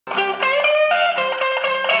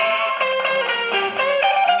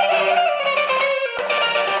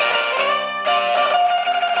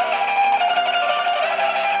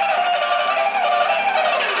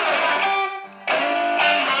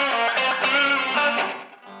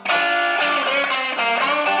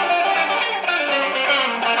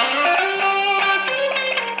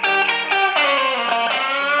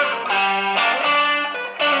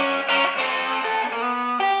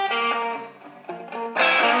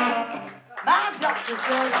doctor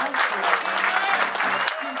said I'm sick.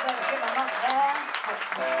 You better give him up there.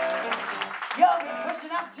 You'll be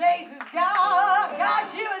pushing up daisies, God. God,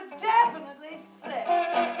 she was definitely sick.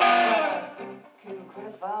 Couldn't quit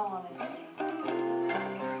if I wanted to.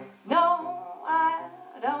 No, I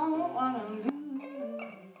don't want to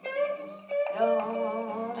lose. No,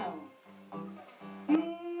 no.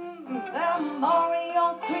 The Oreo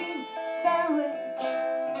cream sandwich,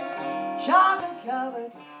 chocolate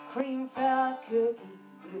covered, cream filled cookie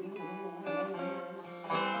blues.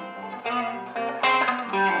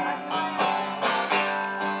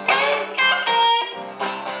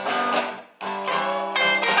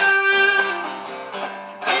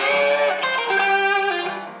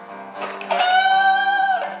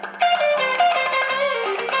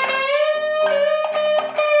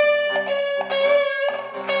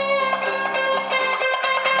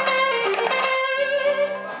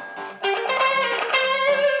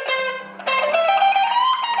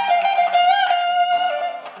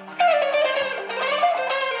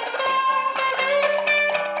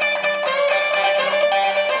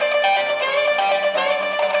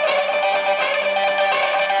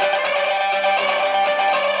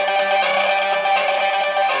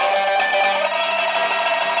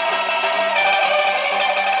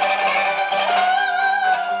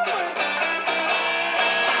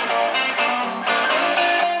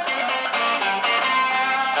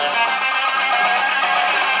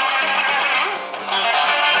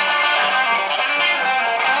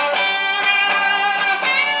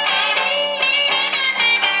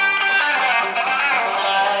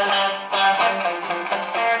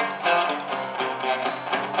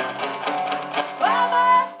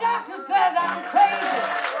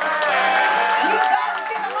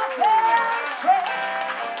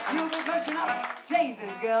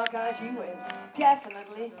 She was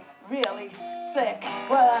definitely really sick.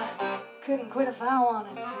 Well, I couldn't quit if I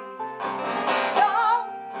wanted to. No,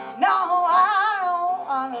 no, I don't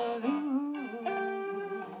want to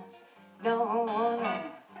lose. No,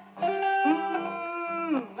 no.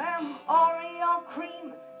 Them Oreo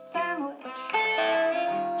cream sandwich,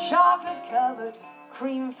 chocolate covered,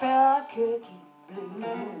 cream filled cookie blues.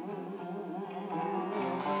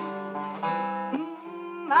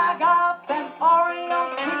 I got them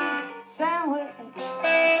Oreo cream sandwich,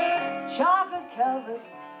 chocolate covered,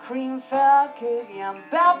 cream filled cookie. I'm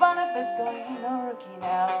Bell Bonifisco, ain't no rookie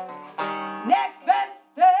now. Next best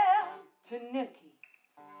thing to Nookie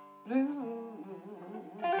Blue.